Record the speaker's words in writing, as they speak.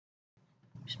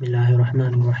بسم الله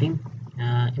الرحمن الرحیم.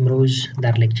 امروز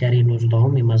در لکچر 19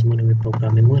 مضمون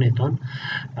پروگرامینگتان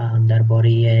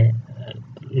درباره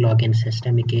لاگین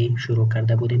سیستمی که شروع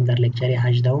کرده بودیم در لکچر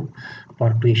 18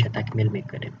 پارت 2 تکمیل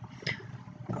میکنیم.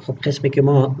 خب قسمی که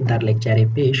ما در لکچر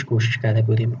پیش کوشش کرده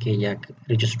بودیم که یک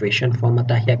رجیستریشن فرم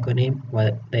تهیه کنیم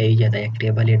و در یک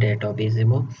تیبل دیتابیس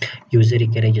ما یوزری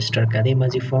که رجیستر کردیم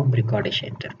از این فرم ریکاردش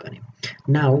انتر کنیم.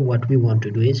 Now what we want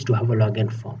to do is to have a login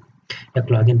form.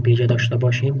 یک لاگین پیج داشته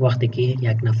باشیم. وقتی که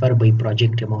یک نفر به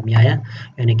پراجکت ما میآید،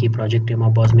 یعنی که پراجکت ما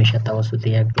باز میشه توسط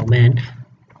یک دومین،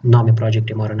 نام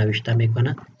پراجکت ما رو نوشته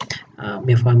میکنه،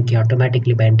 میفهمیم که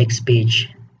اتوماتیکلی به ایندکس پیج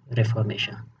رفر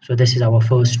میشه. So this is our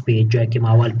first page جایی که ما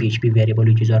اول PHP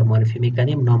وریبل چیزا رو معرفی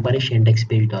میکنیم، نمبرش ایندکس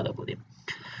پیج داده بودیم.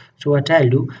 So what I'll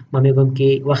do، ما میگم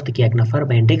که وقتی که یک نفر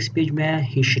به ایندکس پیج میآید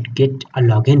he should get a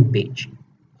login page.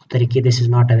 طریقه this is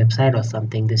not a website or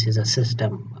something, this is a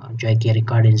system جایی که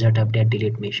record insert update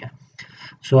delete میشه.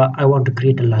 So I want to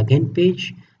create a login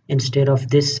page instead of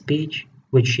this page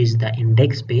which is the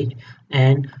index page,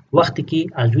 and وقتی که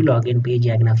از اون login page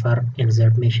یک نفر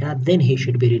insert میشه then he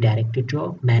should be redirected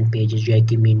to main pages جایی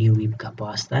که menu ویب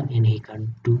کپا هستن and he can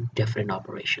do different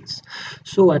operations.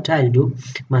 So what I'll do،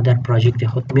 ما در project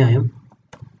خود میایم.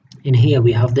 In here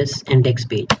we have this index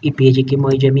page. این پیجی که ما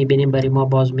اینجا میبینیم برای ما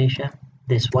باز میشه.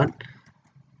 This one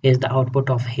is the output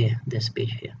of here, this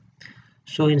page here.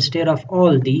 So instead of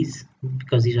all these,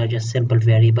 because these are just simple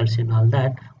variables and all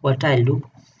that, what I'll do,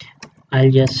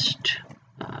 I'll just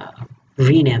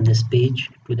rename this page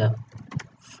to the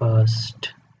first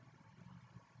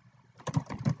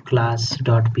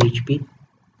class.php.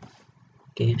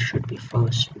 Okay, it should be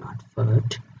first, not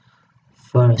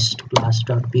first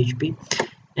class.php.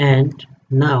 And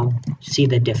now see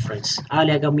the difference.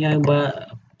 اگه میایم با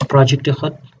پراجکت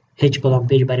خود هیچ کدام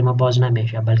پیج برای ما باز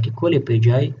نمیشه، بلکه کل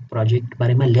پیجای پراجکت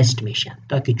برای ما لیست میشن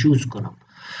تا که چوز کنم.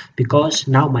 Because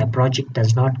now my project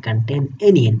does not contain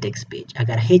any index page.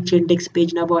 اگر هیچ index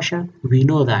page نباشه we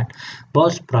know that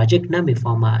باز پراجکت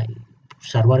نمیفهمه،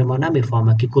 سرور ما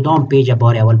نمیفهمه که کدام پیج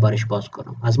بار اول بارش باز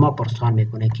کنم. از ما پرسان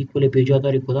میکنه که کل پیجا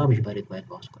داری کدامش باید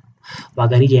باز کنم. و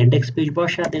اگر این index page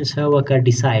باشه then server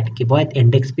can decide که باید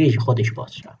index page خودش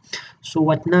باز شه. So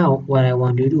what I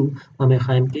want to do، ما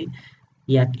میخوایم که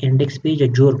یک index page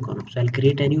جور کنم. So I'll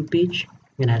create a new page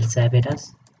and I'll save it as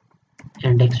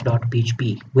index.php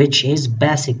which is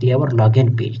basically our login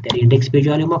page. در index page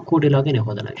والی ما کد لاگین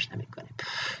خود نوشته میکنیم.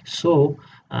 So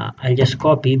I'll just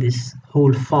copy this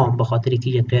whole form، به خاطر که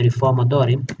یه تیاری فرم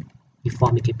داریم. این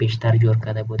فرمی که پیشتر جور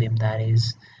کرده بودیم that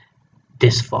is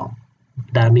this form.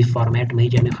 در می فرمت ما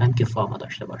اینجا میخوایم که فرم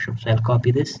داشته باشیم. So I'll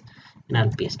copy this and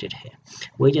I'll paste it here.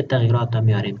 و اینجا تغییرات هم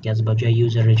میاریم که از بجای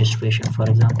user registration for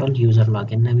example user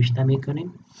login نوشته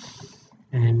میکنیم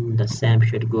and the same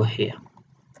should go here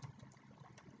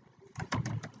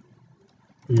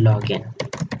login,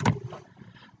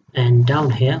 and down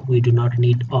here we do not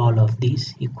need all of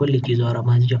these. کلی چیزها رو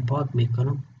من اینجا پاک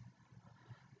میکنم.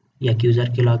 یک یوزر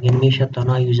که لاگین میشه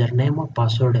تنها یوزر نیم و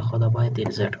پاسورد خود باید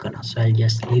انسرت کنه. So I'll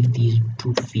just leave these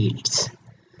two fields.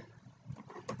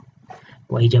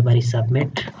 و اینجا برای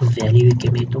submit value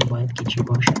که میتون باید که چی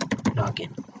باشه login.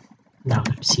 Now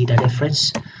see the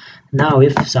difference. Now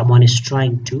if someone is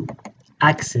trying to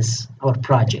access our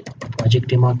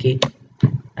project ما که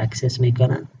access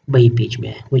میکنه به این پیج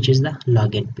میه which is the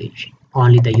login page.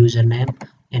 Only the username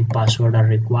and password are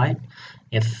required.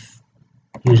 If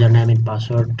username and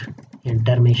password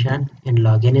information and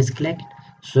login is clicked,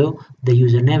 so the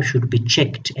username should be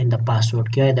checked and the password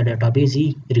که در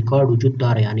database record وجود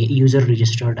داره، یعنی user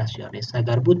registered است یا نیست.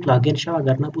 اگر بود login شو،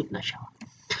 اگر نبود نشو.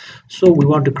 So we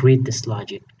want to create this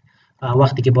logic.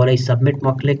 وقتی که بالای submit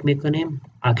ما کلیک میکنیم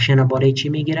اکشن بالای چی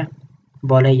میگیره؟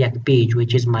 بالای یک پیج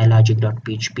which is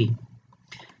mylogic.php.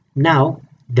 now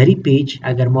در این پیج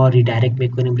اگر ما ریدایرکت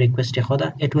میکنیم ریکوست خود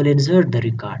it will insert the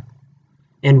record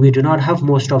and we do not have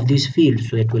most of these fields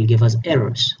so it will give us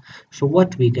errors. So what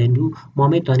we can do، ما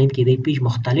میتونیم که در پیج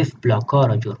مختلف بلاک ها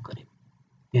را جور کنیم،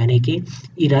 یعنی که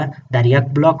ایرا در یک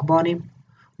بلاک بانیم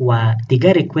و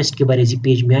دیگر ریکوست که برای این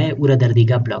پیج میایه او را در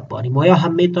دیگر بلاک بانیم. و یا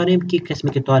هم میتونیم که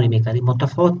قسمی که طالب میکردیم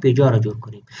متفاوت پیجا را جور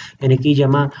کنیم، یعنی که اینجا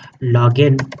ما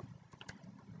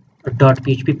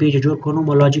login.php پیج جور کنم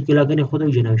و لاجیک لاگین خود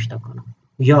رو نوشته کنم،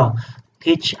 یا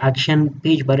هیچ اکشن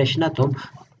پیج برش نتم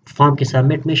فرم که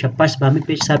سابمیت میشه پس به همین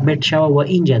پیج سابمیت شوه و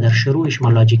اینجا در شروعش ما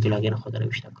لاجیک لاگین خود رو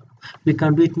نوشته کنم. we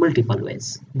can do it multiple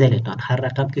ways دلتان هر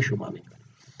رقم که شما میکنید.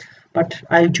 but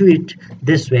I'll do it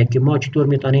this way که ما چطور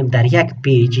میتونیم در یک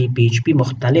پیج PHP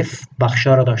مختلف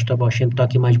بخشا را داشته باشیم تا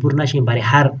که مجبور نشیم برای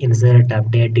هر insert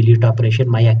update delete operation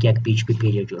ما یک PHP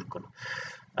پیج جور کنم.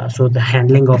 so the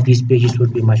handling of these pages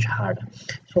would be much harder.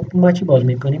 So ما چی باز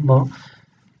میکنیم ما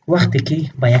وقتی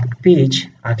که با یک پیج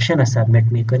اکشن سابمیت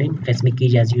میکنیم قسمی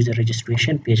که از یوزر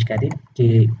رجیستریشن پیج کردیم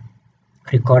که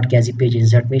ریکارد که از این پیج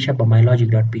اینسرت میشه با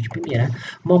mylogic.php میره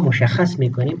ما مشخص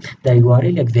میکنیم در URL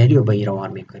یک ولیو به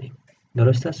روان میکنیم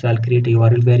درسته so I'll create a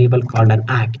URL variable called an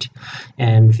act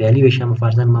and valuation هم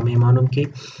فرضاً ما میمانم که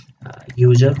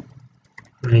user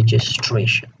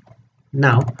registration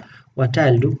now what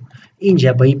I'll do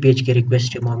اینجا با این پیج که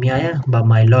ریکوست ما میایه با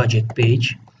mylogic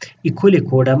پیج این کل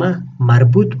کود ما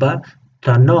مربوط به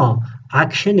تنها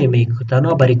اکشن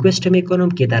تنها با ریکوست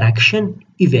میکنم که در اکشن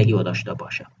ای ولیو داشته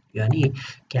باشه یعنی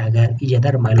که اگر اینجا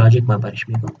در mylogic ما برش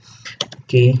میگم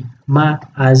که ما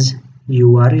از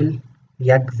URL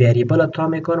یک وریبل تا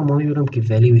میکنم و میبینم که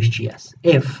ولیوش چی است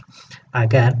if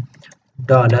اگر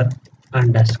 $_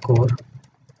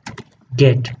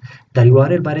 در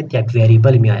URL برات یک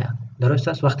وریبل میآید درست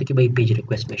است وقتی که به این پیج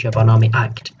ریکوست میشه با نام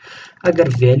act اگر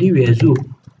ولیو از او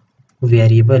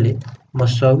وریبل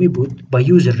مساوی بود با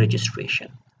user registration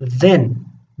then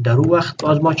در اون وقت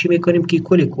باز ما چی میکنیم که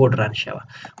کلی کد رن شود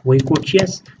و این کد چی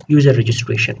است user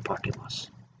registration پارتی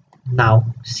ماست now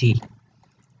see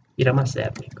ایرا من سیو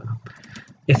میکنم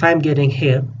if I'm getting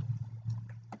here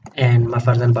and ما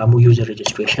فرضاً با مو user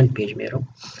registration پیج میرم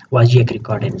و از یک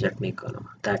ریکارد انسرت میکنم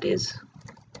that is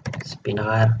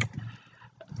spinner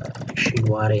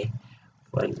Shinwari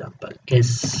for example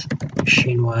is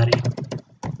Shinwari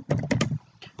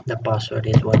the password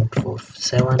is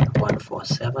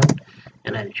 147147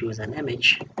 and I'll choose an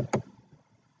image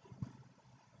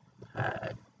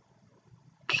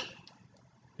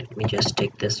let me just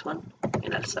take this one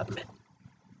and I'll submit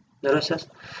درست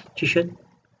است چی شد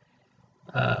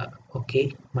okay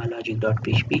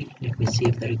mylogic.php let me see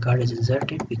if the record is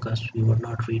inserted because we were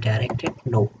not redirected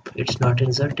nope it's not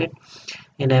inserted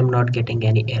and I'm not getting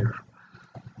any error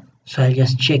so I'll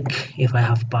just check if I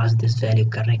have passed this value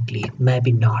correctly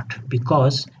maybe not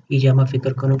because ija ma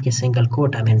fikr karum ki single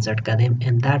quote I'm insert kadem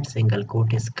and that single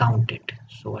quote is counted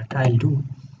so what I'll do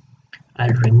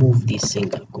I'll remove these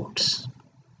single quotes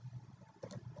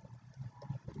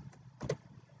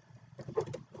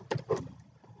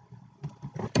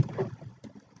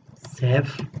save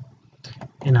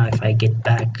and now if I get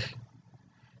back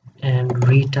and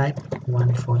retype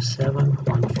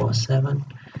 147147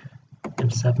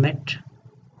 and submit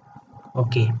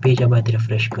okay page अब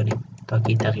refresh करें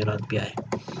ताकि तगीरात भी आए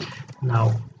now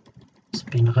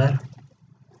spinner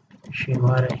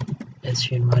Shinwari is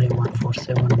Shinwari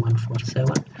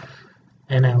 147147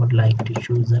 and I would like to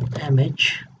choose an image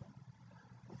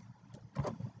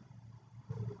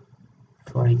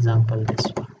for example this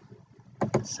one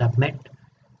submit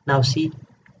now see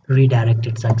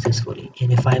redirected successfully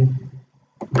and if I'm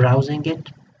browsing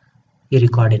it ये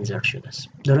record insert شده است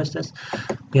درست است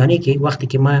یعنی که وقتی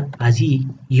که ما از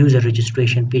این یوزر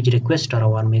رجیستریشن پیج ریکوست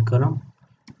روان میکنم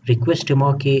ریکوست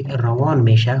ما که روان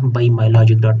میشه با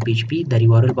mylogic.php در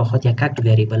URL با خود یک اکت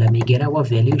وریبل میگیره و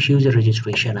ولیوش یوزر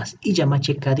رجیستریشن است اینجا ما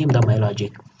چک کردیم در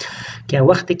mylogic که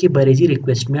وقتی که برای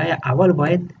ریکوست میایه اول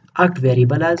باید اکت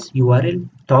وریبل از URL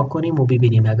تا کنیم و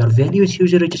ببینیم اگر ولیوش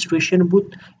یوزر رجیستریشن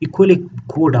بود این کل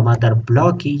کد ما در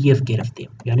بلاک یف گرفتیم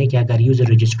یعنی که اگر یوزر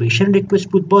رجیستریشن ریکوست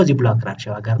بود بازی بلاک رد شد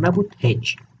اگر نبود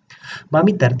هیچ با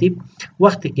همین ترتیب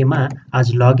وقتی که من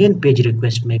از لاگین پیج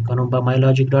ریکوست میکنم با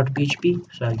mylogic.php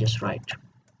so I'll just write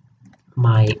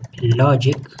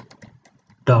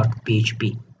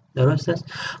mylogic.php درست است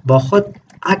با خود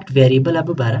اکت وریبل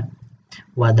ببره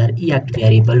و در این اکت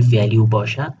وریبل ولیو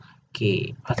باشه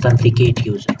که authenticate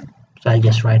user so I'll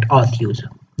just write auth user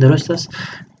درست است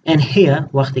and here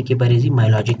وقتی که برای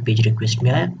mylogic page request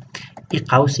میایه این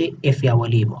قوس if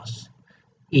اولی ماست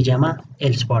اینجا من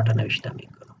else part نوشته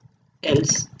میکنم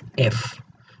else if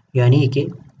یعنی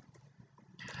که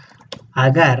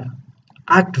اگر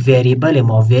act variable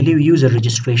ما value user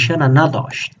registration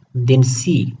نداشت then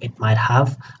C it might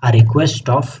have a request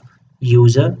of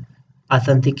user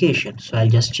authentication so I'll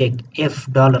just check if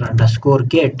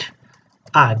 $_get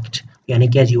act یعنی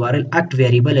که از URL act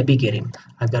variable بگیریم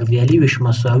اگر valueش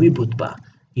مساوی بود با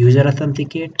user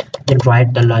authenticate then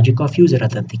write the logic of user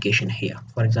authentication here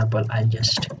for example I'll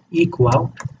just echo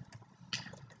out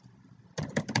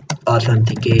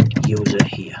authenticate user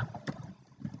here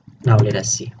now let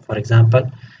us see for example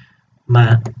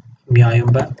ما میایم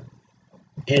با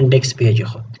index page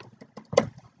خود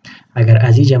اگر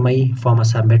از این جمعی فارم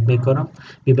سابمیت میکنم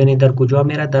میبینید در کجا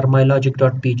میره در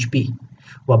mylogic.php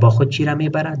و با خود چی را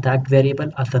میبره داک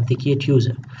وریبل authenticate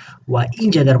user و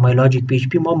اینجا در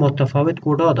mylogic.php ما متفاوت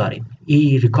کودا داریم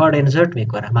این ریکارد انسرت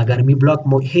میکنه مگر می بلاک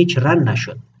هیچ رن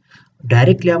نشد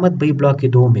دایرکتلی آمد به بلاک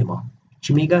دوم ما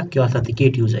چی میگه که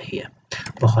authenticate user here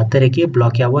به خاطر که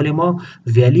بلاک اول ما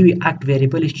value act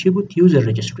variableش چی بود user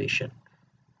registration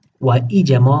و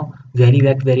اینجا ما value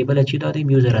act variable چی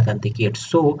دادیم user authenticate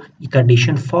so این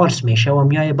condition false میشه و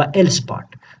میایه با else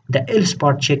part the else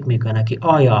part check میکنه که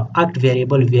آیا act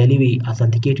variable value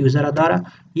authenticate user داره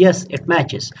yes it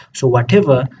matches so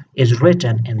whatever is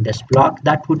written in this block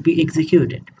that would be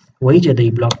executed و اینجا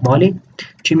دی بلاک مالی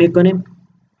چی میکنیم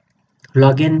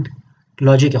لاگین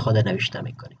لاجیک خود نوشته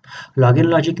میکنیم لاگین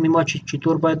لاجیک ما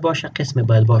چطور باید باشه قسم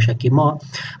باید باشه که ما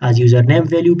از یوزر نیم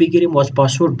ولیو بگیریم و از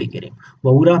پاسورد بگیریم و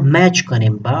او را مچ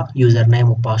کنیم با یوزر نیم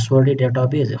و پاسورد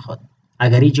دیتابیس خود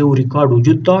اگر اینجا او ریکارد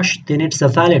وجود داشت then it's a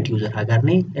valid user اگر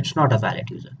نه it's not a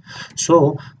valid user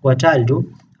so what I'll do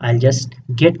I'll just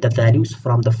get the values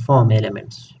from the form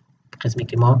elements قسمی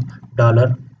که ما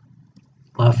dollar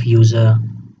of user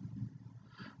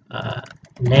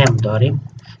name داریم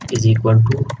is equal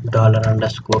to dollar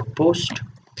underscore post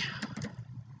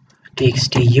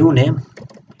txt uname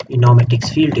این نام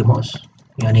تکس فیلد ماست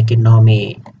یعنی که نام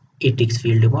ای تکس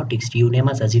فیلد ما تکست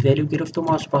uname از این ولیو گرفتم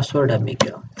و از پاسورد هم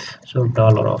میگیرم so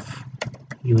dollar of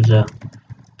user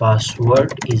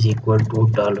password is equal to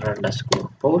dollar underscore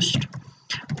post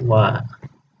و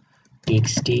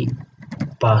txt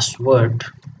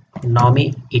password نام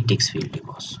ای تکس فیلد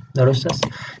ماست درست است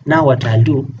now what I'll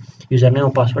do username و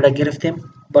پاسورد گرفتیم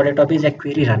با دیتابیس یک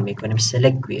query رن میکنیم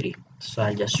select query so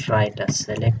I'll just write a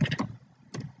select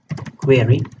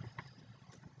query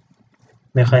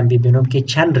میخوایم ببینم که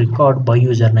چند ریکارد با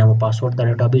یوزرنیم و پاسورد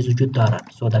در دیتابیس وجود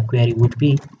دارند so the query would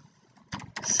be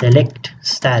select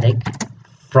static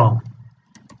from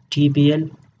tbl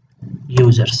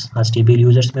users از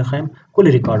tbl users میخوایم کل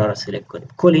ریکارد ها را سلکت کنیم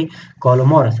کل کالم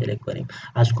ها را سلکت کنیم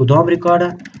از کدام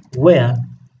ریکارد where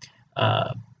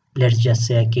let's just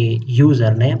say که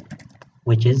username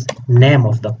which is name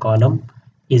of the column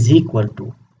is equal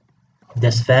to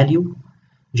this value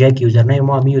جای که username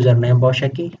ما هم username باشه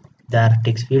که در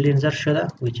text field insert شده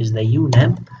which is the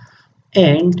uname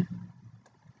and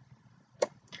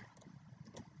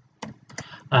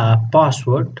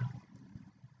password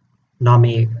نام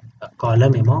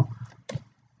کالم ما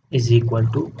is equal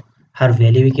to هر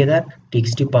value که در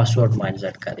txt password ما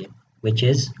insert کردیم which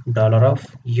is dollar of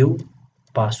u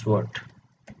password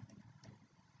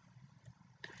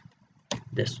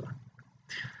this one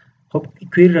خب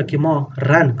query را که ما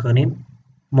رن کنیم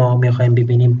ما میخوایم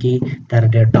ببینیم که در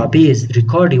دیتابیس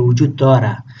ریکاردی وجود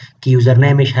داره که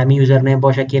یوزرنیمش همین یوزرنیم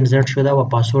باشه که انسرت شده و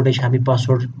پاسوردش همین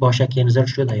پاسورد باشه که انسرت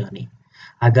شده یا نه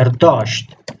اگر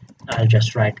داشت I'll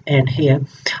just write and here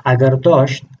اگر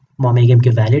داشت ما میگیم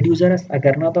که valid user است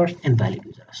اگر نداشت invalid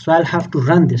user است so I'll have to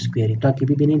run this query تا که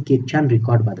ببینیم که چند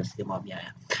ریکارد به دست ما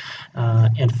میآید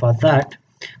and for that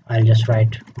I'll just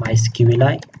write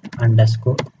mysqli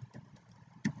underscore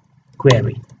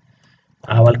query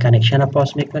اول کانکشن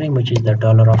پاس میکنیم which is the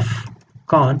dollar of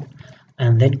con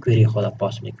and then query خود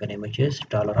پاس میکنیم which is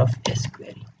dollar of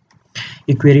squery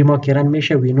این query ما که رن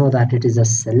میشه we know that it is a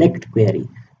select query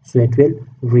so it will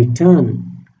return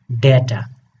data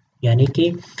یعنی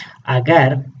که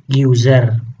اگر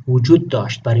یوزر وجود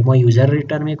داشت برای ما یوزر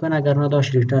ریترن میکنه اگر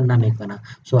نداشت ریترن نمیکنه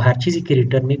so هر چیزی که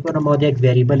ریترن میکنه ما یک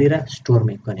وریبلی را استور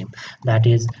میکنیم that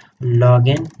is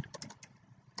login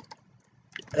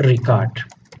record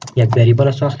یک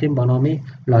وریبل ساختیم با نام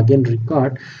لاگین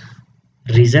ریکارد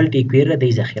ریزلت ایکویر را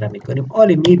دی ذخیره میکنیم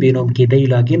حالا میبینم که دی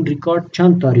لاگین ریکارد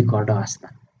چند تا ریکارد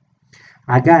هستند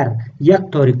اگر یک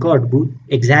تا ریکارد بود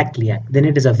exactly then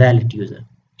it is a valid user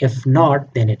if not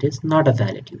then it is not a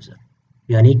valid user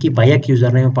یعنی که با یک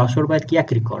یوزرنیم و پاسورد باید که یک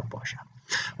ریکارد باشه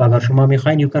و اگر شما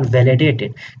میخواین you can validate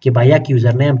it که با یک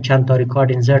یوزرنیم چند تا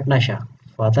ریکارد insert نشه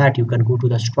for that you can go to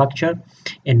the structure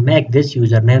and make this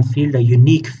username field a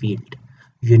unique field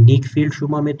unique field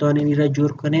شما میتونین این را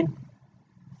جور کنین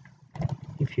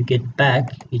if you get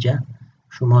back اینجا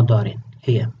شما دارین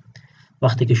here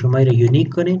وقتی که شما این را unique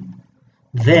کنین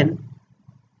then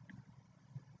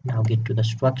now get to the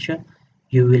structure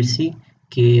you will see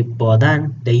که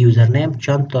بعدن the username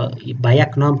چند تا با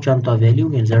یک نام چند تا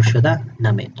value insert شده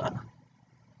نمیتونه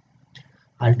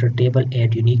alter table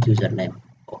add unique username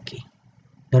okay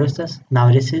درست است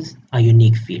now this is a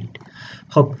unique field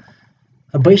خب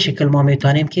به این شکل ما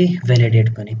میتونیم که ولیدیت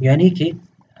کنیم یعنی که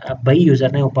با این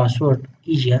یوزرنیم و پاسورد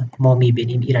اینجا ما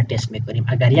میبینیم این را تست میکنیم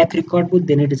اگر یک ریکارد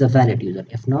بود then it is a valid user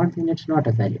if not then it's not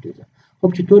a valid user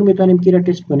خب چطور میتونیم که را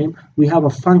تست کنیم we have a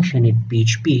function in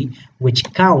PHP which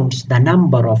counts the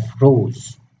number of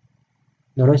rows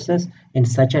درست است in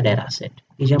such a data set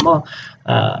اینجا ما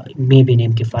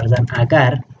میبینیم که فرضاً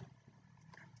اگر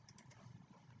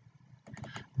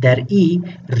در ای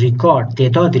ریکارد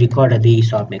تعداد ریکارد دی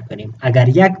حساب میکنیم. اگر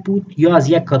یک بود یا از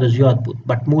یک عدد زیاد بود،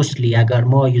 but mostly اگر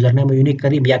ما یوزرنیم رو یونیک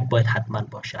کردیم یک باید حتما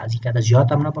باشه، از یک عدد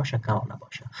زیاد هم نباشه کم هم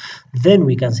نباشه. then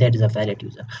we can say it is a valid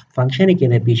user. فانکشنی که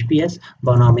در PHP است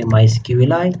با نام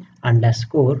mysqli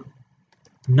underscore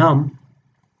num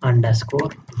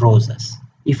underscore rows است.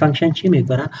 این فانکشن چی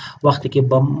میکنه؟ وقتی که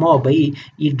با ما به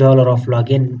این دلار آف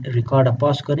لاگین ریکارد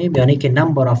پاس کنیم، یعنی که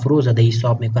نمبر آف روز ده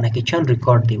حساب میکنه که چند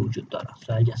ریکارد دی وجود داره.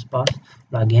 so I just pass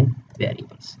login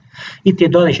variables. این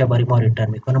تعدادش برای ما ریترن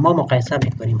میکنه. ما مقایسه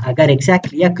میکنیم اگر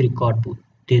exactly یک ریکارد بود،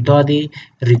 تعداد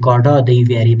ریکاردها دی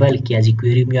وریبل که از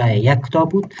کوئری میاد یک تا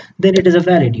بود، then it is a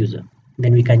valid user.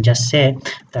 then we can just say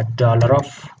that dollar of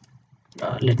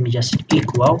let me just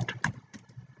echo out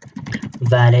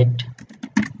valid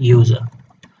user.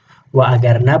 و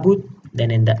اگر نبود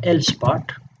then in the else part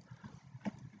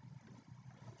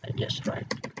I just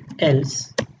write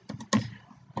else.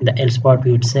 In the else part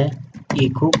we would say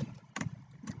echo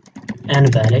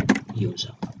invalid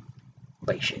user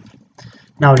by shape.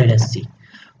 Now let us see.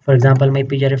 For example, my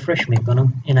page refresh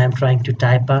میکنم and I'm trying to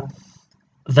type a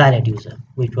valid user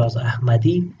which was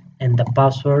Ahmadi and the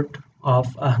password of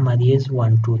Ahmadi is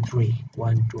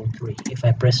 123. If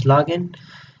I press login,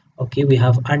 okay, we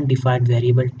have undefined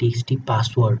variable txt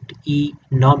password. E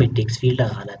norm text field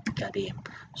غلط کردیم.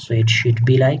 So it should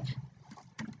be like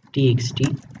txt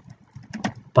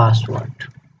password.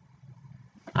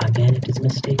 Again it is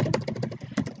mistaken.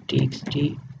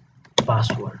 txt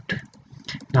password.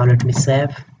 Now let me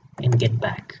save and get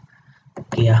back.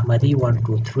 Okay, Ahmadi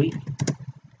 123.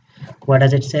 What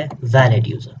does it say? Valid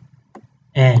user.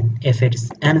 And if it's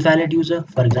invalid user,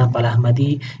 for example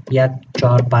Ahmadi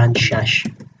 1456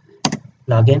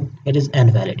 login, it is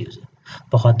invalid user.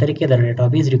 بخاطر که در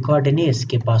دیتابیس ریکارد نیست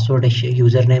که پاسوردش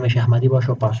یوزر نیمش احمدی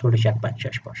باشه و پاسوردش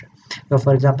 156 باشه. یا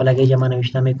فور اگزامپل اگه اینجا من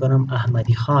نوشته میکنم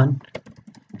احمدی خان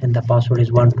and the password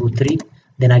is 123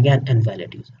 then again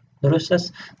invalid user. درست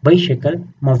است؟ به این شکل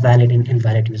ما valid and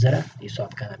invalid user را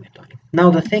حساب کرده میتونیم.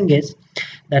 Now the thing is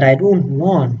that I don't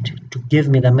want to give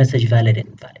me the message valid and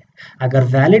invalid. اگر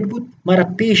valid بود مرا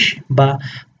پیش با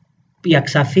یک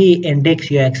صفحه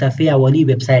اندکس یا یک صفحه اولی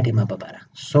وبسایت ما ببره.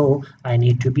 So I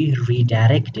need to be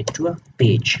redirected to a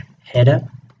page header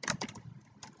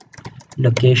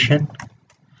location.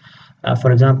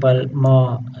 For example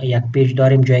ما یک پیج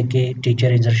داریم جایی که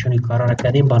تیچر انسرشن کارا را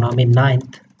کردیم با نام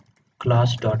 9th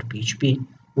class.php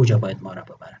اونجا باید ما را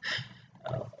ببره.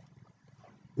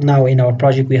 Now in our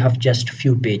project we have just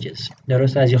few pages.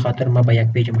 درست از این خاطر ما با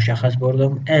یک پیج مشخص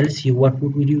بردم. Else what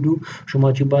would you do?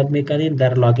 شما چی باید میکردین؟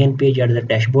 در لاگین پیج یا در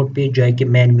داشبورد پیج جایی که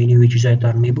من منیو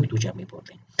چیزایتان می بود اونجا می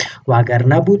بردین. و اگر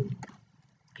نبود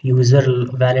user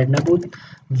valid نبود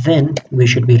then we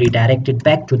should be redirected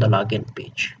back to the login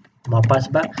page. ما پس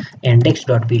با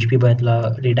index.php باید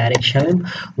ریدایرکت شویم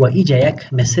و اینجا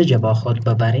یک مسیج با خود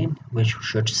ببریم which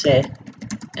should say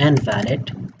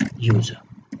invalid user.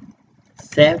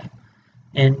 Save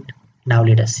and now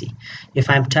let us see. If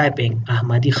I'm typing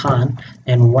Ahmadi Khan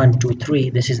and 123,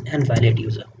 this is invalid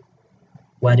user.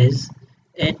 What is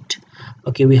it?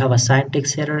 Okay, we have a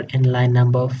syntax error in line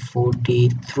number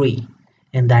 43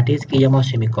 and that is कि यहाँ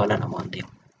semicolon among them.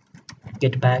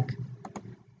 Get back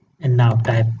and now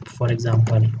type for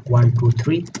example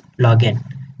 123 login.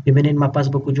 Even in my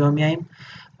passbook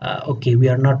okay, we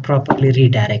are not properly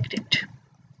redirected.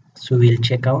 So we'll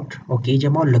check out. Okay,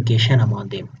 jamo location among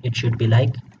them. It should be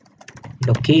like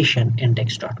location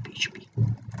index.php.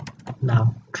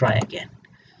 Now try again.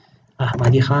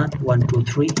 Ahmadi Khan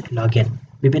 123 login.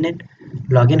 ببینید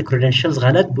login credentials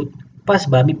غلط بود. پس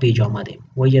با می پیج آمده.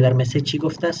 و یه در مسیج چی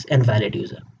گفته است؟ invalid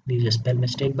user. This is a spell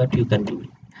mistake but you can do it.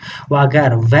 و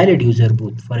اگر valid user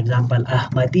بود for example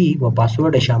احمدی و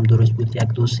پاسوردش هم درست بود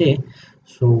 123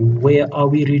 so where are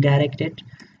we redirected؟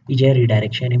 اینجا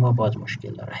ریدایرکشن ما باز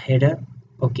مشکل داره. header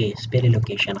اوکی spell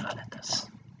location غلط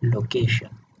است. location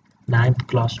 9th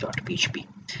class.php.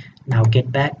 now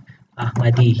get back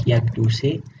Ahmadi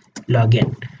 123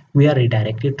 login. We are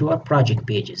redirected to our project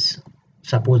pages.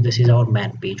 Suppose this is our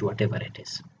man page whatever it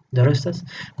is. درست است؟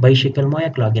 به این شکل ما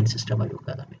یک لاگین سیستم رو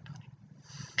کردیم.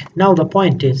 Now the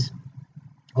point is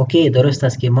okay درست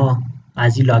است که ما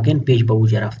از این لاگین پیج به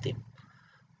اوج رفتیم.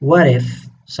 What if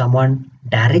someone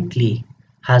directly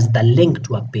has the link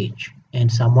to a page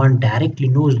and someone directly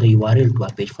knows the URL to a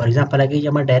page? For example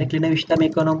اگه من directly نوشته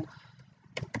میکنم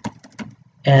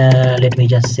let me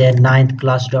just say 9th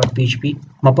class.php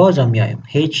ما بازم میایم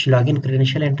هیچ لاگین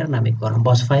credential enter نمیکنم.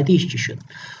 باز فایدهش چی شد؟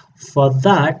 For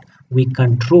that we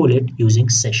control it using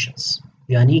sessions.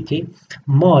 یعنی که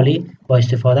ما با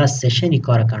استفاده از سشنی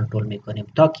کار کنترل میکنیم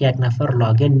تا که یک نفر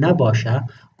لاگین نباشه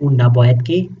اون نباید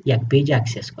که یک پیج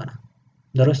اکسس کنه.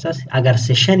 درست است؟ اگر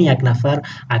سشن یک نفر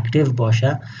اکتیو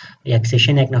باشه، یک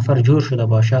سشن یک نفر جور شده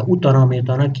باشه، او تنها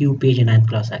میتونه که او پیج 9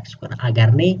 کلاس اکسس کنه.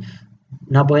 اگر نه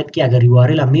نباید که اگر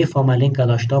URL هم میفهمه لینک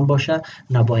داشته باشه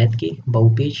نباید که با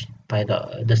او پیج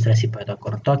دسترسی پیدا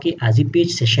کنه تا که از این پیج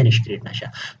سشنش کریت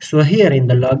نشه. So here in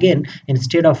the login,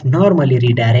 instead of normally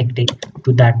redirecting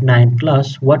to that 9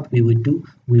 class, what we would do,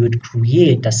 we would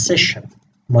create a session.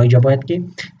 ما اینجا باید که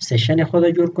سشن خود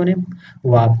جور کنیم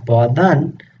و بعداً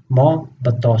ما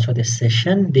به توسط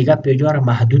سشن دیگه پیجا رو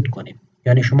محدود کنیم.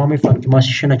 یعنی شما میفهمید که ما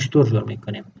سشن چطور جور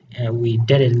میکنیم. We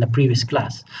did it in the previous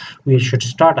class. We should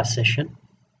start a session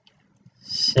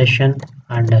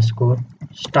underscore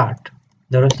start.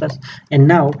 درست است؟ And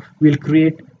now we'll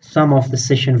create some of the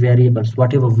session variables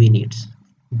whatever we need.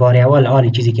 بار اول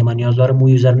آلی چیزی که من نیاز دارم مو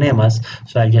یوزر نیم است.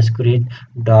 So I'll just create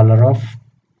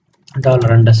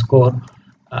dollar underscore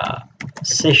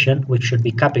session, which should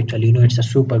be capital, you know, it's a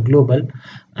super global,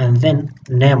 and then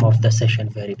name of the session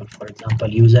variable, for example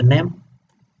username,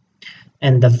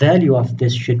 and the value of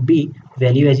this should be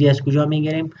value از کجا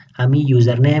میگیریم؟ همین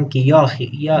username که یا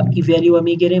ای value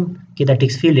میگیریم که در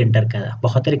text field انتر کرده، به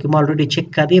خاطر که ما already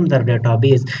چک کردیم در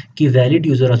دیتابیس که valid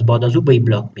user از بعد از او به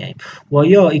بلاک میایم، و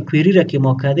یا ای query را که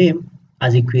ما کردیم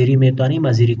از این query میتونیم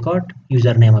از این ریکارد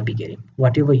یوزر نیم بگیریم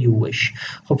whatever you wish.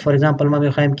 خب فور ایگزامپل ما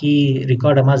میخوایم که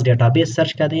ریکارد ما از دیتابیس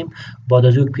سرچ کردیم بعد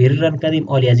از اون query رن کردیم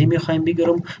آلی از این میخوایم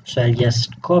بگیرم. So I'll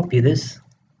just copy this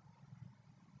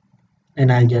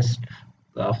and I'll just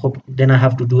خب then I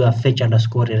have to do a fetch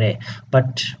underscore array,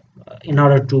 but in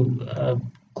order to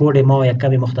کد ما یک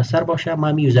کمی مختصر باشه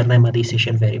ما می یوزر نیم دی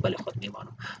سشن وریبل خود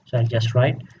میمانم. So I'll just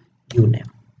write uname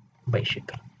به این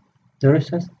شکل.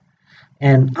 درست است؟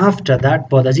 and after that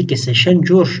بعد از اینکه سشن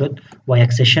جور شد و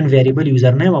یک سشن وریبل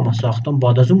یوزر نیم ما ساختم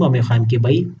بعد از اون ما میخوایم که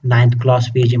به 9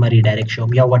 کلاس پیج ما ریدایرکت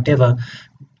شوم یا whatever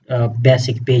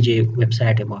basic پیج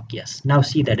وبسایت ما کی است. now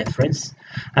see the difference.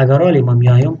 اگر حالی ما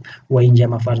میایم و اینجا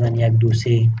ما فرضاً یک دو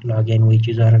سه لاگین و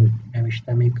چیزا رو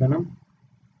نوشته میکنم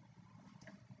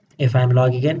if I'm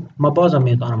logging in ما بازم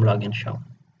میتونم لاگین شوم.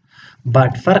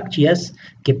 but فرق چی است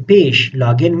که پیش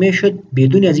لاگین میشد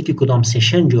بدون از اینکه کدام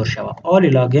سشن جور شود. آلی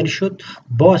لاگین شد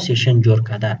با سشن جور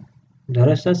کردن.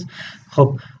 درست است؟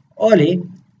 خب آلی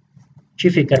چی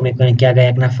فکر میکنین که اگر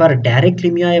یک نفر دایرکتلی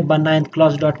میایه با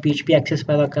 9class.php اکسس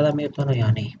پیدا کرده میتونه یا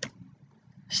نه؟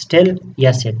 still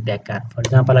yes it they can. for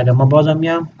example اگر ما بازم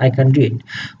میام I can do it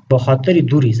با خاطر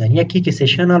دو ریزن. یکی که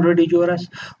سشن already جور است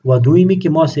و دویمی که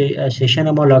ما سشن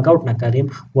ما لاگ اوت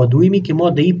نکردیم و دویمی که ما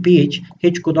دی پیج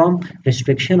هیچ کدام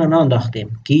ریستریکشن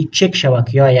نانداختیم که چک شود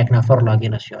که یا یک نفر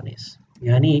لاگین است یا نیست.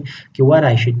 یعنی که what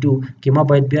I should do که ما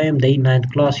باید بیایم دی 9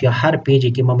 کلاس یا هر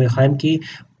پیجی که ما میخوایم که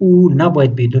او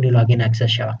نباید بدون لاگین اکسس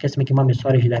شود. قسمی که ما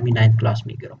مثالش در می 9 کلاس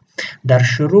میگیرم. در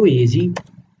شروع ایزی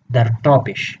در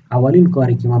تاپش اولین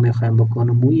کاری که ما میخوایم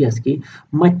بکنم مویی است که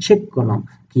ما چک کنم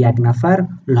که یک نفر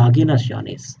لاگین است یا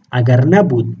نیست. اگر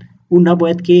نبود او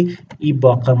نباید که این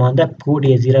باقی مانده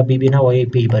کد زیرا ببینه و یه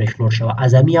پیج برش لود شود.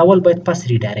 از امی اول باید پس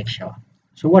ریدایرکت شود.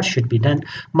 So what should be done؟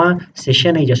 ما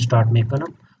سشن اینجا استارت میکنم.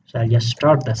 So I'll just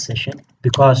start the session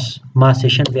because ما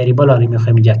سشن وریبل آلی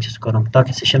میخوایم اینجا اکسس کنم تا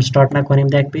که سشن استارت نکنیم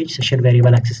در پیج سشن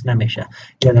وریبل اکسس نمیشه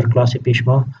یا در کلاس پیش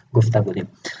ما گفته بودیم.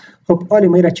 خب حالی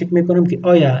ما را چک میکنیم که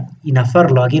آیا این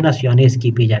نفر لاگین است یا نیست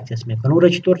که پیج اکسس میکنه. او را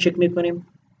چطور چک میکنیم؟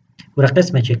 او را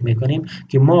قسم چک میکنیم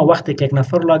که ما وقتی که یک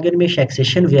نفر لاگین میشه یک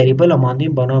سشن وریبل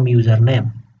ماندیم با نام یوزر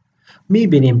نیم.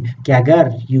 میبینیم که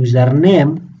اگر یوزر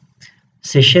نیم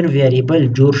سشن وریبل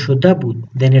جور شده بود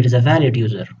then it is a valid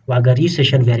user و اگر این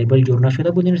سشن وریبل جور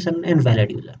نشده بود then it is an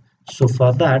invalid user. So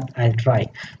for that I'll try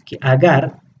که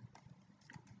اگر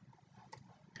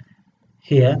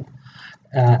here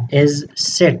is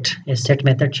set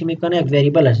method چی میکنه؟ یک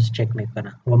وریبل از چک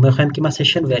میکنه و میخوایم که ما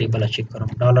سشن وریبل چک کنم.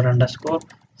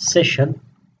 $_session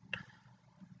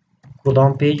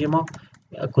کدام پیج ما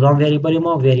کدام وریبل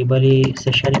ما وریبل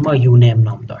سشن ما uname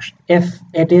نام داشت. if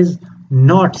it is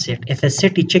not set if a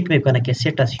set چک میکنه که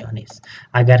set است یا نیست.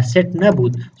 اگر set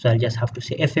نبود so I'll just have to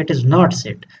say if it is not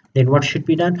set then what should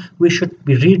be done? we should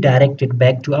be redirected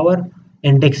back to our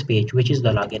index page which is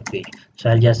the login page. So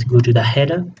I'll just go to the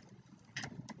header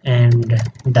and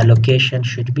the location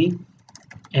should be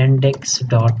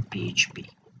index.php.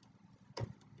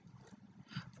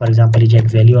 for example एक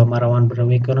value हमारा one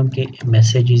प्रवे करम कि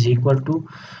message is equal to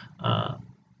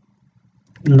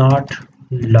not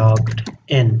logged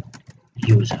in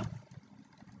user.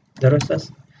 درست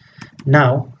است؟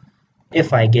 now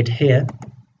if I get here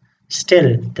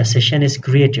still the session is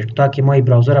created تا که ما این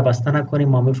براوزر رو بسته نکنیم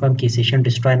ما میفهمیم که سشن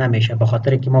destroy نمیشه به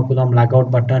خاطر که ما کدام log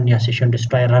out button یا session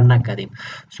destroy رن نکردیم.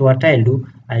 So what I'll do,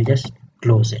 I'll just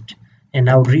close it and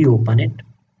now reopen it.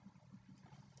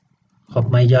 خب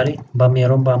ما جاری با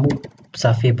میارم با مو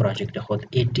صفحه پراجکت خود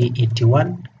 8081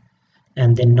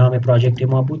 and then نام پراجکت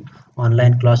ما بود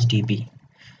online class db.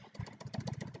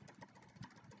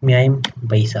 میایم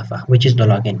به این صفحه which is the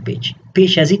login page.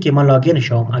 پیش از اینکه ما لاگین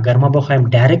شوم اگر ما بخوایم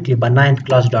directly با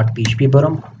 9thclass.php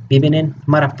برم ببینین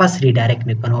مرا پس ریدایرکت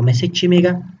میکنه و مسیج چی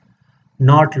میگه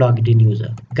not logged in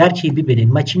user. گرچه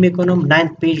ببینین ما چی میکنم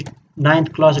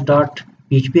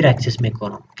 9thclass.php را اکسس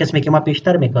میکنم قسمی که ما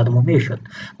پیشتر میکردم و میشد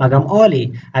مگم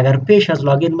آلی اگر پیش از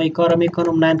لاگین ما این کار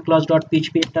میکنم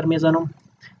 9thclass.php انتر میزنم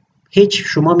هیچ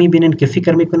شما میبینین که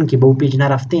فکر میکنین که به او پیج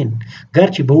نرفتین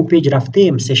گرچه به او پیج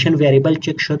رفتیم سشن وریبل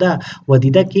چک شده و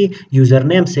دیده که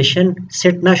یوزرنیم سشن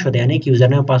ست نشده یعنی که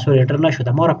یوزرنیم پاسورد انتر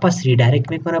نشده ما را پس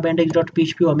ریدایرکت میکنه به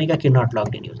index.php و میگه که not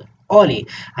logged in user. آلی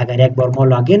اگر یک بار ما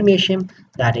لاگین میشیم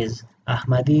that is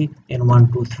احمدی in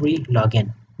 123 login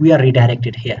we are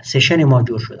redirected here سشن ما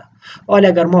جور شده. ولی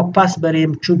اگر ما پس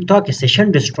بریم چون تا که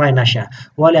سشن destroy نشه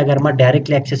ولی اگر ما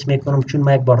دایرکتلی اکسس میکنم چون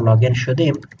ما یک بار لاگین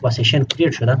شدیم و سشن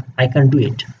کریت شده I can do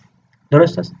it.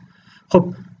 درست است؟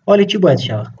 خب ولی چی باید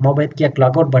شود؟ ما باید که یک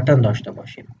لاگ اوت بتن داشته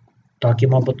باشیم تا که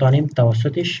ما بتانیم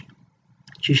توسطش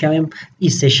چی شویم این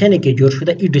سشنی که جور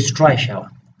شده این destroy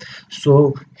شود.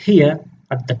 So here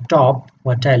at the top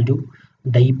what I'll do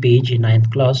the page in 9th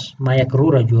class ما یک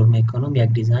رو را جور میکنم یک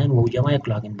دیزاین و اوجا ما یک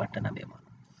لاگین بتن میمانم.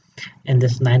 In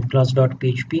this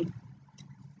 9thclass.php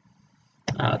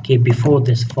okay before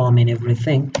this form and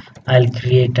everything I'll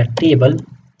create a table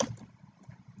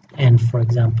and for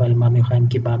example ما میخوایم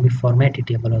که با می فرمتی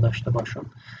تیبل داشته باشم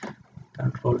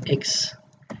control x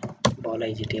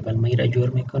بالای تیبل ما را جور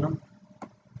میکنم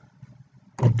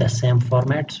with the same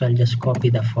format so I'll just copy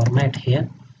the format here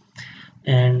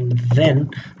and then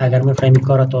اگر میخوایم این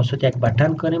کار را توسط یک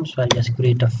بتن کنیم so I'll just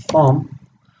create a form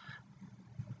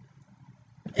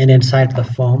and inside the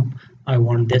form I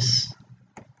want this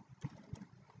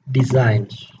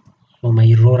designs so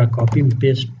my row را copy and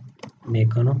paste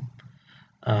میکنم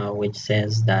which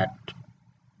says that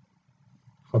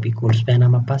خب equals به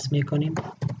نام پس میکنیم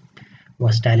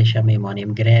و stylish هم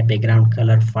میمانیم gray background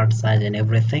color font size and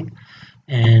everything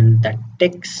and the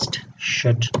text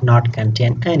should not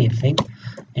contain anything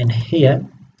and here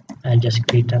I'll just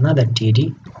create another td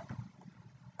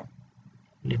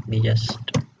let me just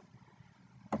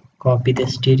copy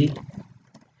this td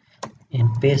and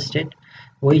paste it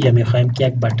و اینجا میخوایم که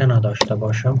یک بتن داشته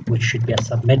باشم which should be a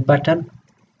submit button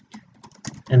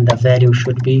and the value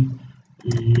should be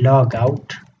log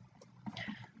out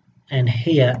and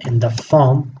here in the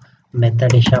form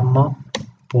methodش ما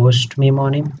post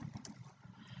میمانیم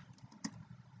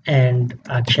and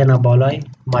action بالای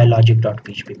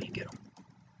mylogic.php میگیرم.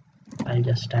 I'll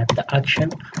just type the action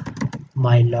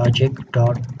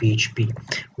mylogic.php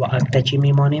و اکتا چی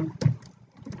میمانیم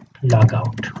log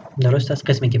out. درست است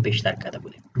قسمی که پیشتر کرده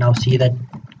بودیم. Now see that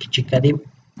چی کردیم.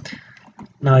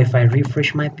 Now if I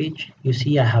refresh my page you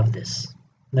see I have this.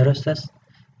 درست است.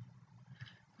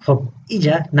 خب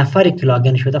اینجا نفری که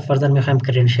لاگین شده فرضاً میخوایم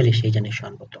کرنشلش اینجا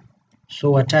نشان بدم. So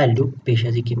what I'll do پیش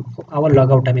از اینکه خب اول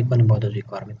لاگ اوت میکنیم بعد از این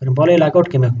کار میکنیم. بالای لاگ اوت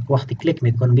که وقتی کلیک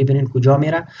میکنیم ببینید کجا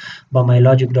میره با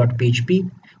mylogic.php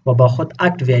و با خود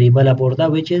act variable برده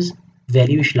which is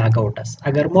valueش لاگ اوت است.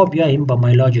 اگر ما بیایم با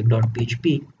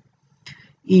mylogic.php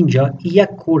اینجا یک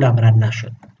کد هم رد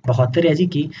نشد به خاطر از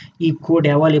اینکه این کد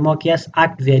اول ما که است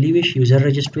act valueش یوزر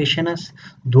رجیستریشن است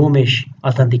دومش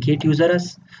authenticate یوزر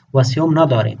است و سوم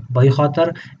نداریم با این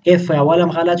خاطر اف اول هم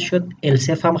غلط شد else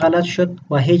if هم غلط شد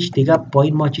و هیچ دیگه با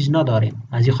این ما چیز نداریم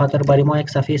از این خاطر برای ما یک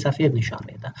صفحه سفید نشان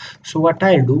میده. So what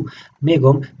I'll do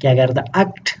میگم که اگر the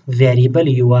act variable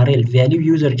URL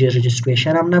value user registration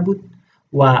هم نبود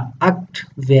و act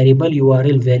variable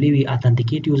URL value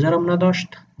authenticate user هم نداشت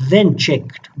then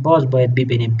checked باز باید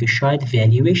ببینیم که شاید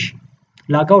valueش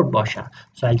log out باشه.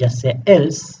 So I'll just say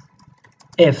else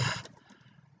if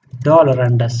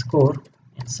 $_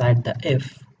 inside the if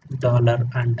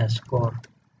 $_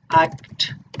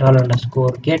 act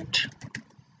 $_ get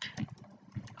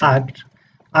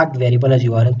act variable از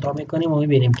URL تا میکنیم و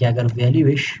میبینیم که اگر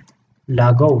valueش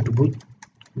log out بود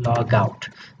log out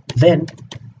then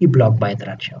این بلاک باید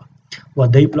رد شود و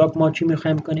در بلاک ما چی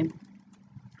میخوایم کنیم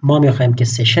ما میخوایم که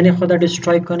سشن خود را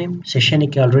دستروی کنیم سشنی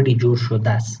که already جور شده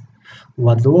است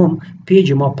و دوم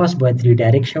پیج ما پس باید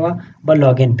ریدایرکت شود با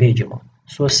لاگین پیج ما.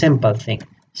 So simple thing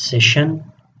session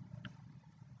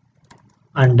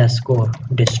underscore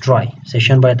destroy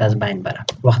session باید از بین بره.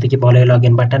 وقتی که بالای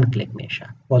لاگین بटन کلیک میشه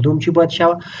و دوم چی باید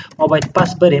شود؟ ما باید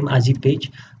پس بریم از این پیج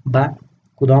به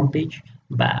کدام پیج؟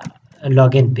 به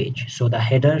login page. So the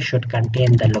header should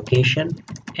contain the location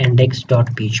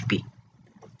index.php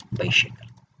به این شکل.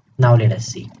 Now let us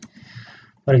see.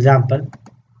 For example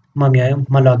ما میایم،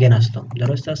 ما لاگین هستم،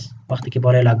 درست است؟ وقتی که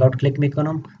بالای لاگ اوت کلیک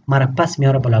میکنم مرا پس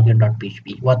میاره به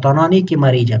login.php و تنانی که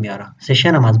مرا اینجا میاره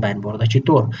سشن هم از بین برده.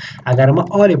 چطور؟ اگر ما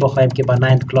آلی بخوایم که با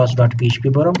 9class.php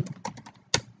برم،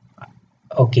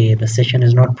 okay, the session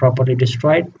is not properly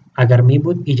destroyed. اگر می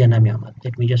بود اینجا نمی آمد.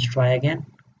 Let me just try again.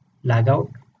 Log out.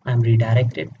 I'm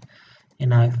redirected. And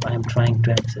now if I'm trying to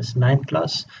access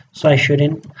 9class, so I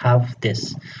shouldn't have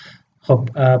this. خب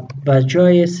با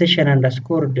جای session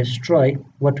underscore destroy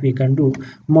what we can do،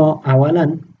 ما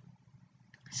اولا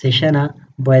session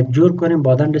باید جور کنیم،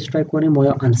 بعدا destroy کنیم و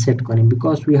یا unset کنیم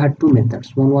because we had two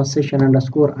methods. One was session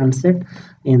underscore unset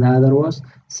and the other was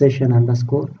session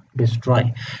underscore destroy.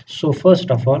 So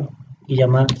first of all اینجا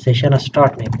من session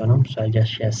start میکنم. So I'll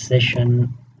just share session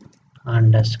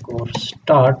underscore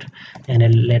start and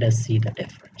let us see the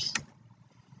difference.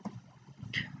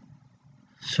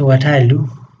 So what I'll do,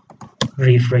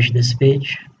 refresh this page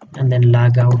and then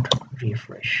log out,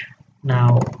 refresh. Now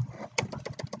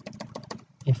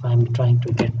if I'm trying to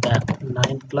get that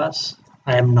 9th class,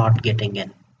 I am not getting in.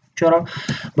 چرا؟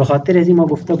 به خاطر از این ما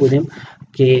گفته بودیم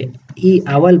که این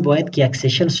اول باید که یک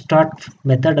سشن start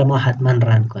method ما حتما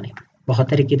رن کنیم. به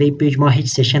خاطر که در پیج ما هیچ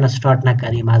سشن استارت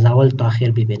نکردیم، از اول تا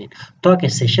آخر ببینید. تا که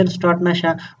سشن استارت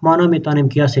نشه ما نمیتونیم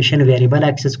که یا سشن وریبل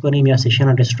اکسس کنیم یا سشن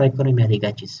رو دستروی کنیم یا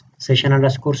دیگه چیز. سشن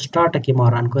اندرسکور استارت که ما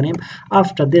رن کنیم،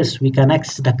 after this we can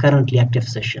access the currently active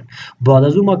session. بعد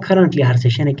از اون ما currently هر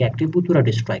سشن که اکتیو بود رو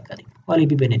دستروی کنیم. حالا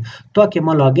ببینید تا که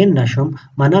ما لاگین نشم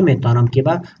من نمیتونم که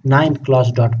با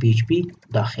 9class.php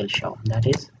داخل شوم. that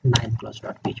is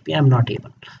 9class.php I'm not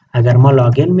able. اگر ما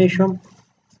لاگین میشم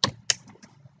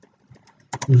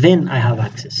then I have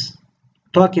access.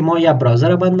 تا که ما یا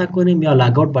براوزر بند نکنیم یا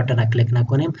لاگ اوت بटन کلیک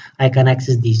نکنیم I can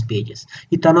access these pages.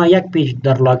 این تنها یک پیج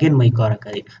در لاگین ما کار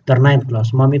کردیم. در 9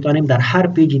 کلاس ما میتونیم در هر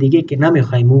پیج دیگه که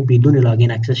نمیخوایم او بدون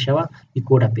لاگین اکسس شوه این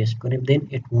کد پیست کنیم then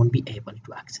it won't be able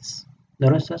to access.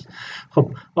 درست است؟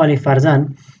 خب ولی فرضاً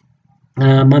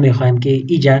ما میخوایم که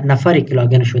اینجا نفری که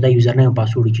لاگین شده یوزرنیم و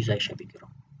پاسورد چیزایش بگیرم.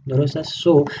 درست است؟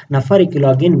 سو نفری که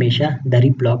لاگین میشه در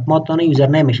این بلاک ما تنها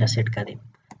یوزرنیمش سیت کردیم.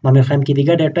 ما میخوایم که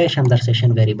دیگه دیتایش هم در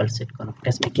سشن وریبل سیت کنم.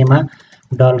 قسمی که ما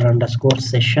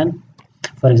 $_session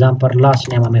for example last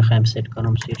name ما میخوایم سیت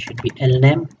کنم. So it should be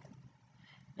lname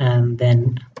and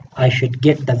then I should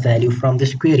get the value from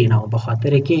this query now.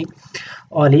 بخاطر که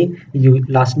آلی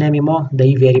last name ما در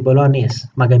این وریبل ها نیست.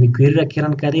 مگه می query را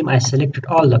کرن کردیم I selected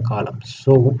all the columns.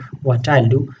 So what I'll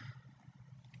do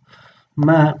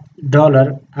ما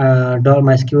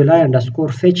 $mysqli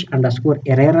underscore fetch underscore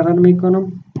array را رن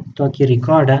میکنم تا که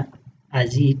ریکارد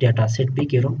از این دیتا ست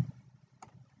بگیرم.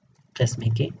 قسمی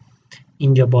که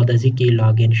اینجا بعد از اینکه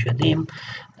لاگین شدیم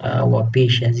و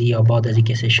پیش از این یا بعد از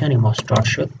اینکه سشن ما استارت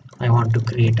شد I want to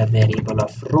create a variable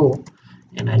of row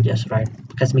and I'll just write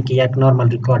قسمی که یک نورمال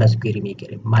ریکارد از query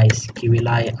میگیریم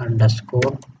mysqli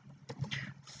underscore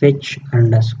fetch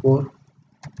underscore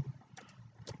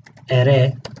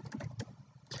array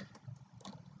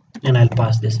and I'll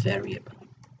pass this variable.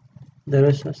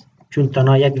 درست است؟ چون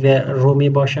تنها یک رو می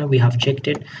باشه we have checked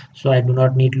it so I do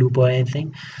not need loop or anything.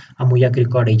 همون یک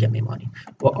ریکارد اینجا میمانیم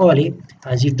و آلی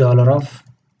از این $of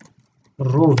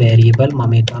رو variable ما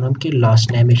میتونم که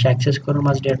last nameش access کنم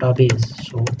از database.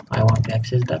 so I want to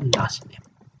access the last name.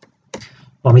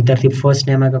 و می ترتیب first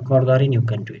name اگر کار دارین you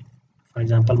can do it. For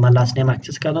example my last name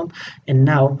access کردم and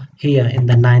now here in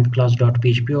the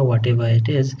 9class.php or whatever it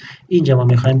is اینجا ما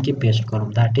میخوایم که paste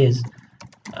کنم that is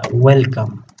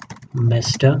welcome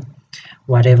Mr.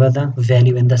 whatever the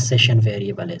value in the session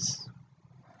variable is.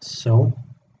 So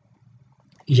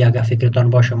اینجا اگر فکرتان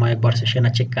باشه ما یک بار سشن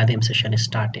چک کردیم session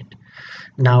started.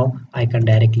 Now I can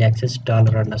directly access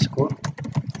 $_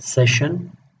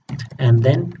 session and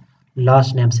then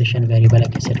last name session variable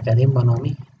که set کردیم با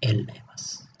نامی lname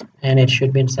است and it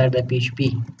should be inside the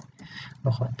php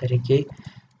بخاطر که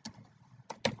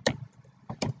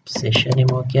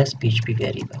session ما که از php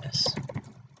variable است.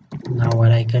 Now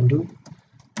what I can do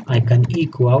I can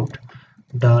echo out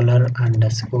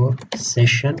 $_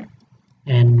 session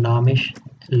and نامش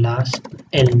last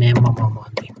lname ما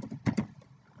ماندیم.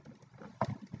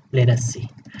 Let us see.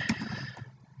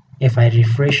 If I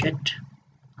refresh it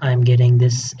I'm getting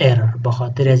this error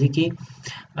بخاطر از اینکه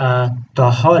تا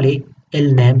حالی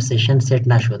ال نیم سشن سیت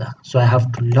نشده so I have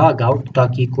to log out تا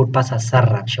که کد پس از سر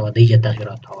رد شود دیگه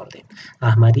تغییرات آوردیم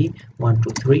احمدی 1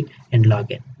 2 3 and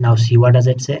log in now see what does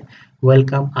it say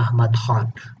welcome احمد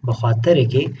خان به خاطر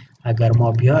که اگر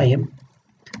ما بیایم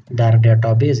در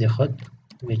دیتابیس خود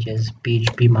which is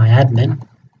phpMyAdmin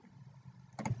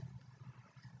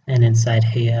and inside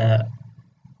here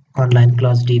online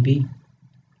class db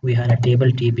we had a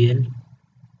table tbl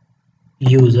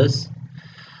users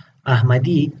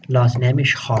Ahmadi last name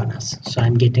is Khan است so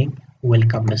I'm getting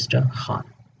welcome Mr. Khan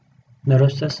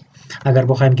درست است اگر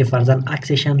بخوایم که فرضاً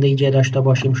عکسش هم دیگه داشته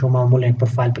باشیم شما معمولا این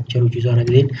پروفایل پیکچر و چیزا رو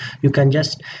دیدین you can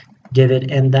just give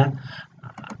it in the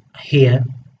here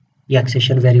یک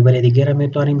سشن وریبل دیگه رو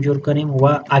میتونیم جور کنیم و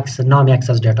عکس نام عکس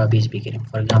از دیتابیس بگیریم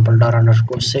for example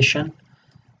 $_ session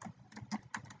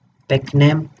pick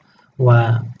name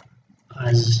و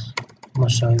از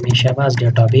مساوی میشه از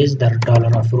دیتابیس در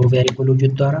 $of رو وریبل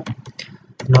وجود داره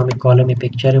نام کالم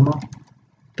پیکچر ما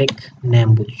pick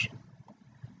name بود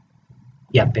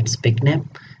یا it's pick name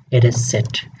it is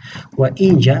set و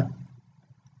اینجا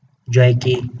جایی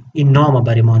که این نام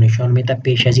برای ما نشان میده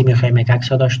پیش از این میخوایم یک عکس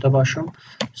داشته باشم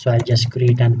so I'll just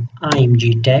create an img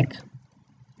tag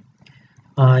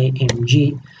img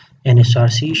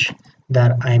srcش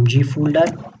در img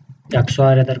فولدر عکس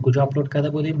ها را در کجا اپلود کرده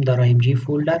بودیم در img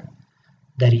فولدر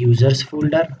در users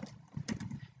فولدر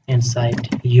inside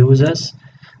users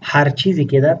هر چیزی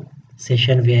که در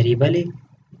session variable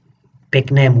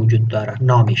pick name وجود داره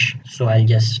نامش so I'll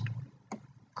just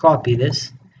copy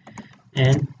this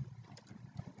and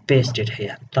paste it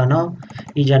here تا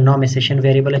اینجا نام session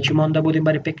variable چی مانده بودیم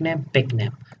برای pick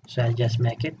name so I'll just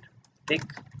make it pick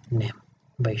name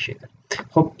به این شکل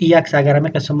خب این عکس اگر همه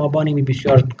قسم ما بانیم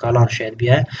بسیار کلان شاید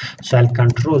بیاه so I'll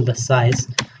control the size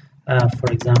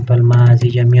for example ما از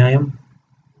اینجا میایم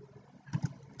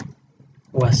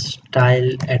و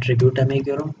style attribute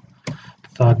میگیرم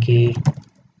تا که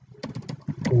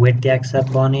width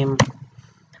accept بانیم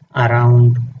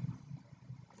around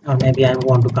or maybe I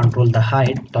want to control the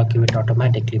height ताकि it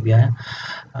automatically be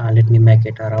let me make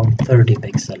it around 30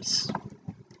 pixels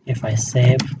if I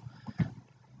save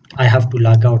I have to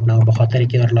log out now بخاطر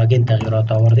که در login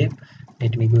تغییرات آوردیم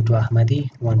let me go to Ahmadi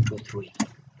 1 2 3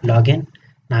 login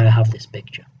now I have this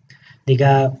picture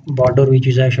دیگه border و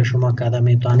چیزایش شما کادا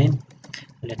میتونین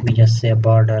let me just say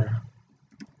border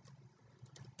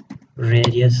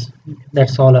radius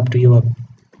that's all up to you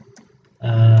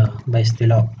by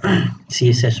اصطلاح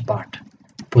CSS part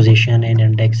position and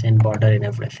index and border and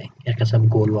everything یک سب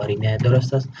گول واری میاد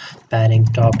درست است padding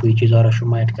top و چیزا رو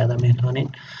شما اد کادا میتونین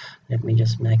let me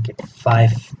just make it 5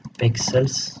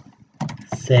 pixels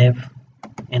save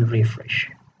and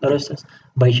refresh درست است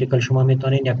با این شکل شما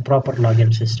میتونین یک proper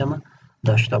login system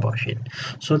داشته باشید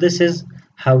so this is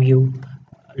how you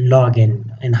log in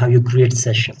and how you create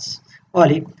sessions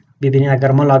عالی ببینید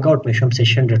اگر ما لاگ اوت میشم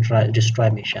سشن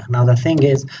destroy میشه now the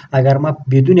thing is اگر ما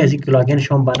بدون از اینکه لاگین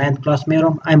شم با 9 کلاس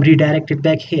میرم I'm redirected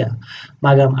back here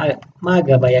ما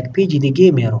اگر با یک پیج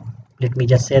دیگه میرم let me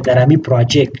just say در امی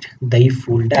project در این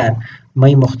فولدر ما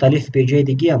مختلف پیج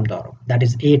دیگه هم دارم that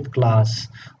is 8 class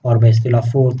or به اصطلاح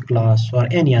 4th class or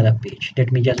any other page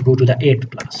let me just go to the 8th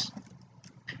class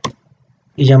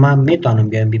اینجا ما میتونم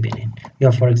بیایم ببینین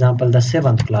یا for example the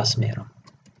 7th class میرم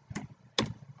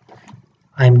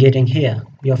I'm getting here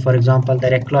یا for example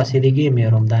در یک کلاس دیگه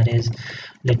میارم that is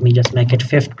let me just make it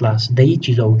 5th class در این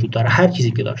چیزا وجود داره هر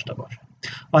چیزی که داشته باشه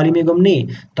حالی میگم نه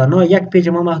تا یک پیج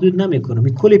ما محدود نمیکنم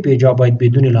این کل پیج ها باید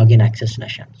بدون لاگین اکسس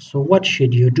نشن so what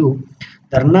should you do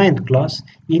در 9th class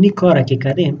اینی کار که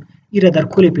کردیم این را در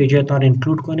کل پیج هاتان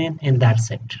انکلود کنین and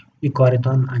that's it این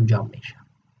کارتان انجام میشه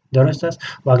درست است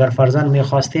و اگر فرضاً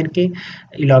میخواستین که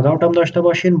لاگ اوت هم داشته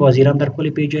باشین بازیرم در کل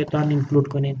پیج هاتان انکلود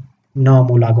کنین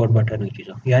نام و لاگ اوت بٹن و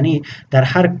چیزا یعنی در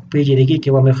هر پیج دیگه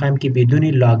که ما میخوایم که بدون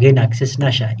لاگین اکسس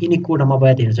نشه این کد ما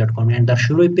باید اینسرت کنیم یعنی در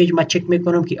شروع پیج ما چک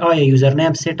میکنم که آیا یوزر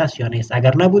نیم ست است یا نیست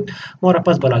اگر نبود ما را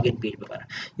پس با لاگین پیج ببره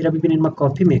این را ببینید ما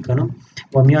کپی میکنم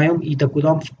و میایم این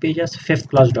کدام پیج است 5th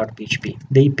class.php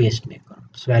دی پیست میکنم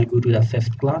so I'll go to the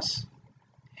 5th class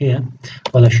here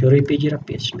و در شروع پیج را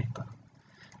پیست میکنم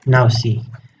now see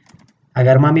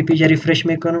اگر ما می پیج ریفرش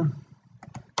میکنم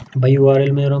با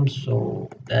URL میرم so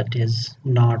that is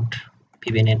not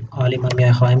ببینین حالی ما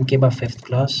میخوایم که با 5th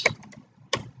class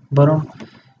برم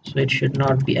so it should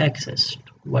not be accessed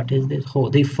what is this oh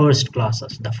the first class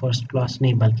است the first class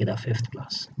نہیں بلکہ the 5th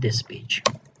class this page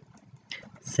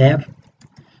save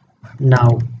now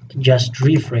just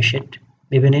refresh it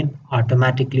ببینین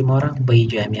automatically مارا با این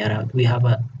جای میاره we have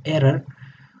a error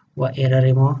و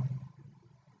error ما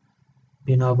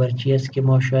بنابر چی است که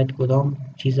ما شاید کدام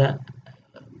چیزا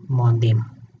ماندیم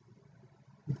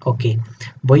اوکی،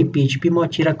 با این پی اچ پی ما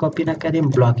چی را کپی نکردیم؟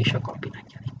 بلاکش را کپی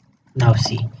نکردیم. ناو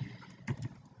سی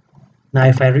Now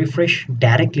if I refresh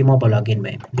directly ما با لاگین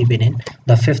میم. ببینین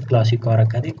در فیفت کلاسی کار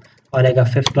کردیم. حالا اگر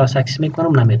فیفت کلاس اکس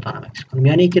میکنم نمیتونم اکس کنم،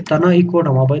 یعنی که تنها این کد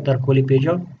ما باید در کلی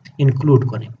پیجا اینکلود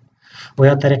کنیم. و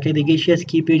یا طریقه دیگه ایش است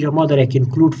که پیجا ما در یک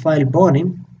اینکلود فایل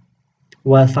بانیم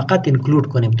و فقط اینکلود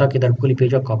کنیم تا که در کلی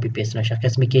پیجا کپی پیست نشه،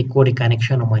 قسمی که کد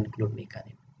کانکشن رو ما اینکلود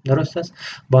میکنیم. درست است؟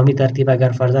 با می ترتیب اگر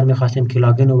فرضاً میخواستیم که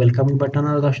لاگین و ویلکم بٹن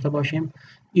رو داشته باشیم،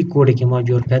 این کدی که ما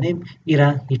جور کردیم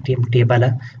ایرا این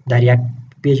تیبل در یک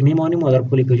پیج میمانیم و در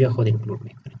کلی پیج خود اینکلود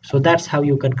میکنیم. So that's how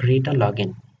you can create a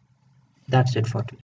login. That's it for today.